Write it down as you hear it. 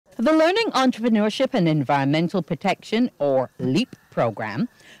The Learning Entrepreneurship and Environmental Protection, or LEAP program,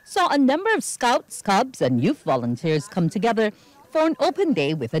 saw a number of Scouts, Cubs and youth volunteers come together for an open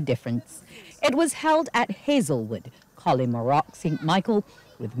day with a difference. It was held at Hazelwood, Collimarock, St. Michael,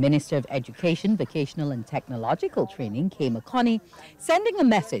 with Minister of Education, Vocational and Technological Training, Kay McConney, sending a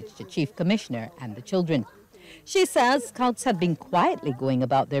message to Chief Commissioner and the children. She says Scouts have been quietly going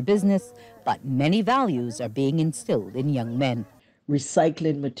about their business, but many values are being instilled in young men.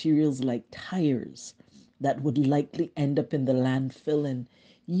 Recycling materials like tires that would likely end up in the landfill and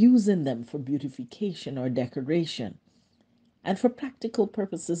using them for beautification or decoration. And for practical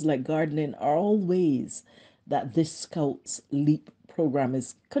purposes like gardening are all ways that this Scouts LEAP program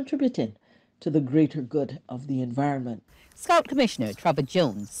is contributing to the greater good of the environment. Scout Commissioner Trevor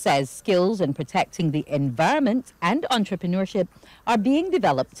Jones says skills in protecting the environment and entrepreneurship are being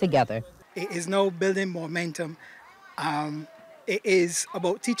developed together. It is now building momentum. It is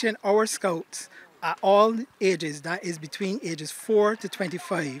about teaching our Scouts at all ages, that is between ages 4 to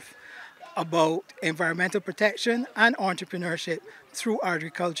 25, about environmental protection and entrepreneurship through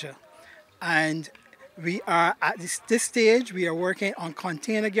agriculture. And we are at this stage, we are working on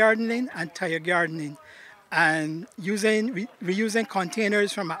container gardening and tire gardening, and reusing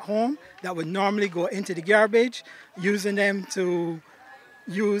containers from at home that would normally go into the garbage, using them to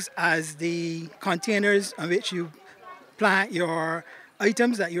use as the containers on which you plant your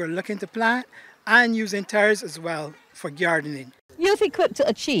items that you're looking to plant, and using tires as well for gardening. Youth Equipped to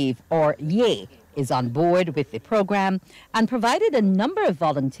Achieve, or YEA, is on board with the program and provided a number of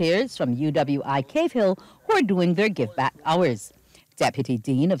volunteers from UWI Cave Hill who are doing their give-back hours. Deputy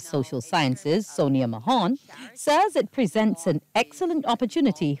Dean of Social Sciences, Sonia Mahon, says it presents an excellent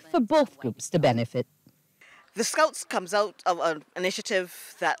opportunity for both groups to benefit. The Scouts comes out of an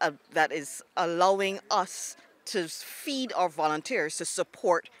initiative that is allowing us to feed our volunteers to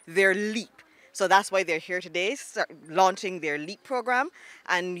support their LEAP. So that's why they're here today, launching their LEAP program.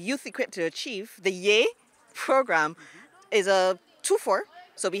 And Youth Equipped to Achieve, the YEA program, is a 2-for.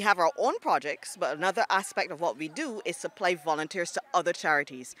 So we have our own projects, but another aspect of what we do is supply volunteers to other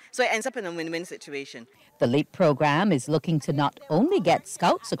charities. So it ends up in a win-win situation. The LEAP program is looking to not only get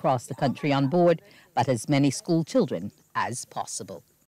Scouts across the country on board, but as many school children as possible.